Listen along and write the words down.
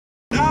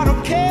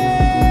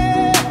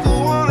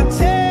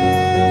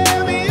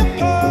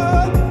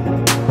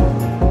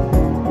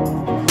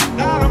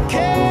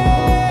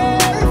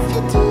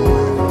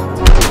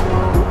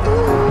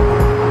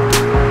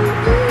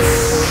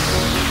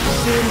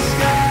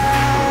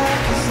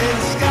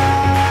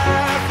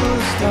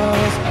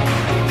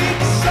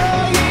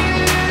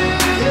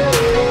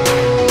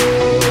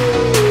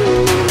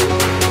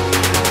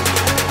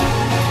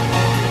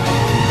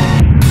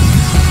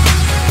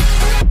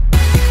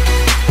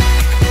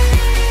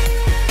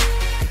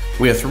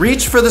With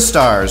Reach for the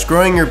Stars,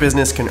 growing your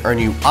business can earn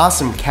you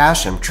awesome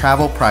cash and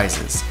travel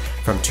prizes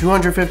from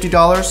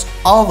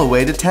 $250 all the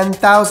way to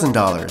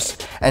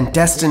 $10,000 and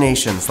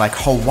destinations like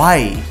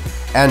Hawaii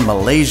and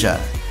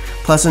Malaysia.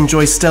 Plus,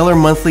 enjoy stellar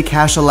monthly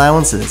cash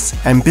allowances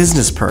and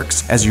business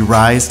perks as you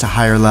rise to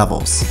higher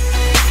levels.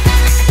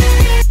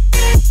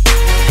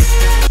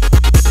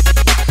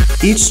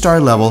 Each star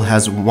level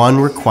has one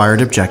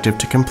required objective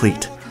to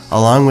complete,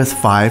 along with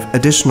 5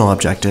 additional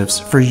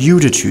objectives for you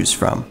to choose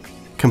from.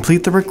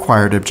 Complete the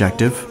required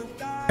objective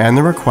and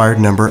the required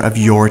number of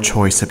your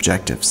choice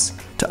objectives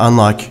to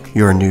unlock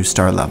your new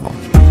star level.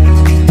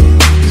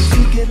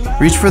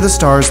 Reach for the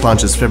Stars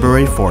launches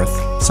February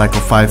 4th, cycle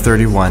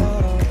 531,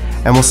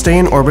 and will stay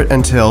in orbit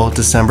until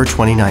December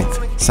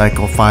 29th,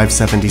 cycle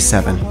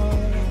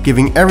 577,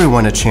 giving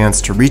everyone a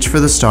chance to reach for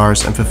the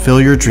stars and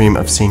fulfill your dream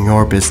of seeing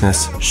your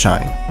business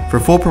shine. For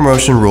full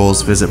promotion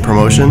rules, visit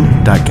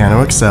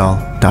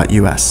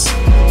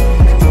promotion.ganoexcel.us.